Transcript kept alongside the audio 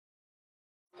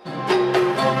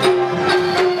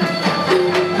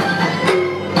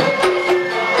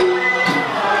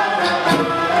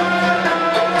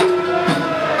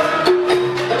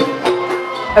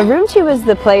Urumqi was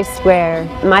the place where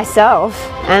myself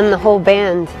and the whole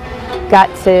band got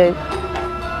to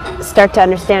start to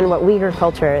understand what Uyghur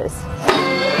culture is.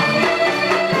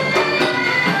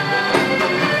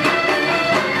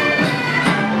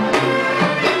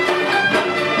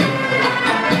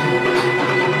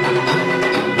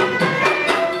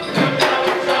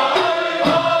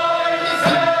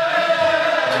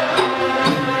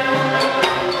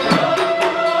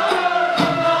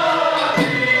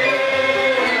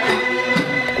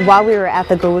 While we were at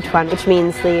the Gawutuan, which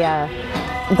means the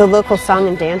local song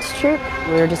and dance troupe,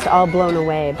 we were just all blown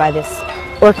away by this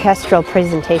orchestral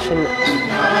presentation.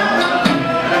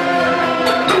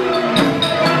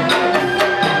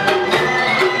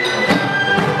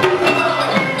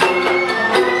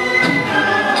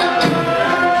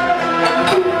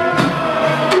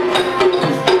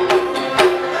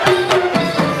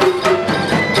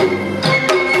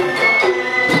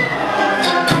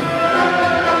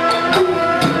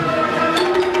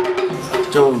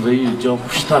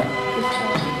 Start.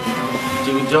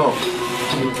 这个叫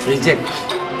reject，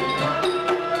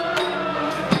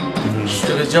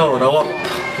 这个叫rawak，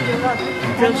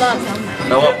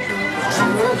 rawak，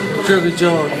 这个叫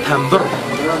tambur，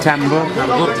 tambur，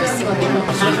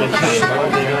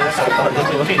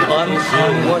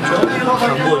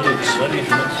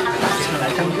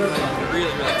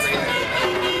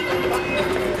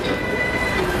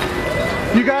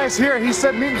 You guys here, he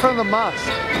said meet in front of the mosque.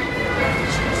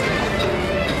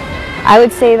 I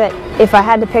would say that if I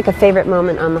had to pick a favorite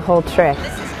moment on the whole trip,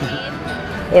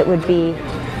 it would be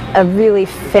a really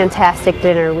fantastic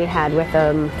dinner we had with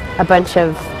a bunch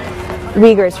of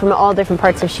Uyghurs from all different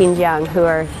parts of Xinjiang who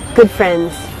are good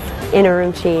friends in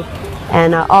Urumqi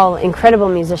and all incredible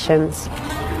musicians.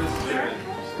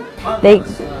 They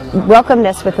welcomed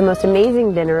us with the most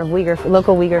amazing dinner of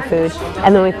local Uyghur food,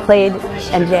 and then we played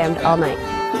and jammed all night.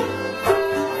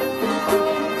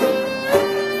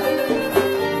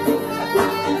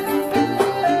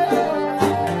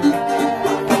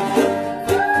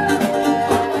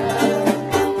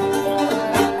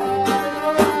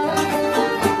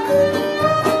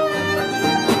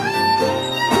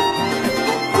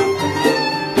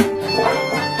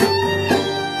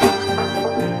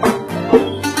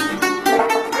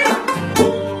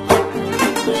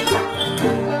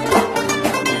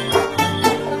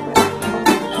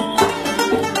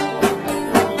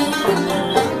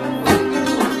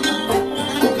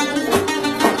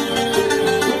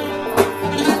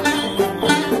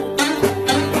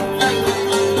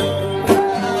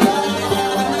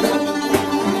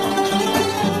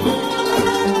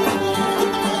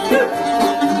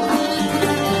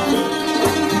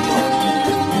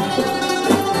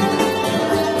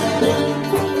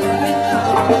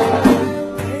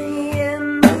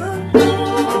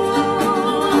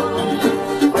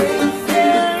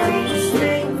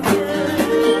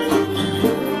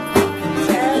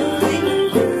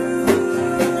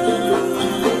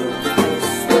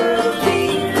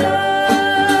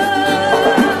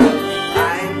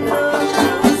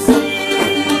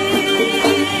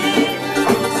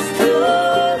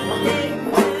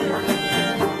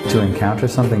 To encounter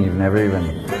something you've never even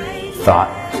thought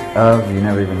of, you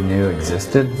never even knew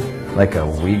existed, like a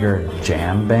Uyghur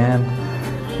jam band,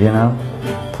 you know,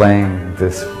 playing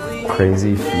this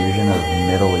crazy fusion of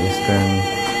Middle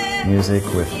Eastern music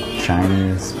with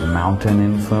Chinese mountain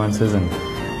influences, and,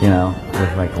 you know,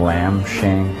 with like lamb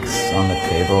shanks on the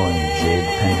table and jade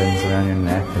pendants around your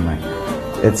neck, and like,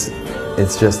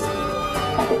 it's just,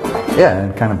 yeah,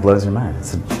 it kind of blows your mind.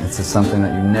 It's something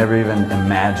that you never even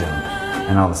imagined.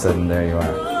 And all of a sudden, there you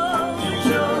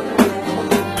are.